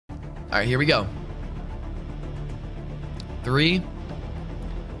All right, here we go. 3,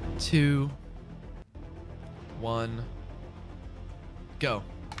 2, 1, go.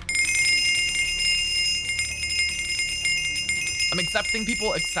 I'm accepting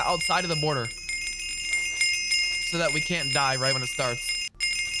people outside of the border so that we can't die right when it starts.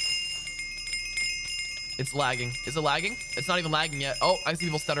 It's lagging. Is it lagging? It's not even lagging yet. Oh, I see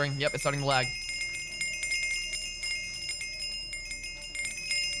people stuttering. Yep, it's starting to lag.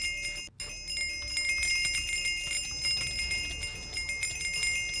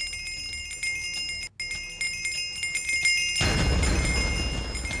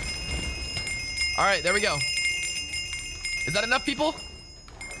 All right, there we go. Is that enough people?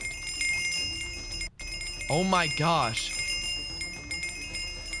 Oh my gosh.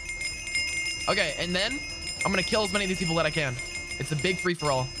 Okay, and then I'm gonna kill as many of these people that I can. It's a big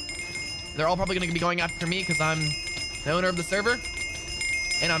free-for-all. They're all probably gonna be going after me because I'm the owner of the server.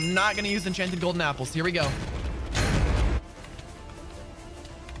 And I'm not gonna use enchanted golden apples. Here we go.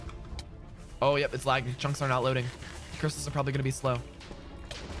 Oh, yep, it's lagging. Chunks are not loading. Crystals are probably gonna be slow.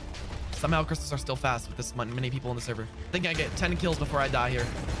 Somehow crystals are still fast with this many people in the server. I think I get 10 kills before I die here.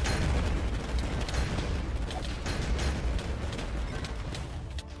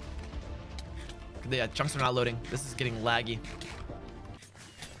 Yeah, chunks are not loading. This is getting laggy.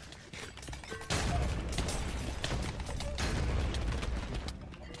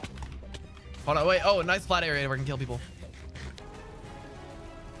 Hold on, wait. Oh, a nice flat area where I can kill people.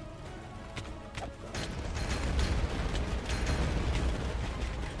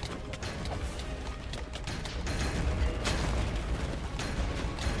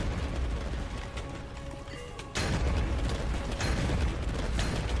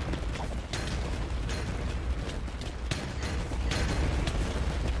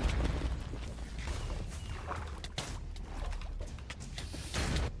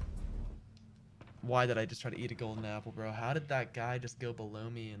 Why did I just try to eat a golden apple, bro? How did that guy just go below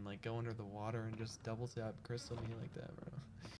me and like go under the water and just double tap crystal me like that, bro?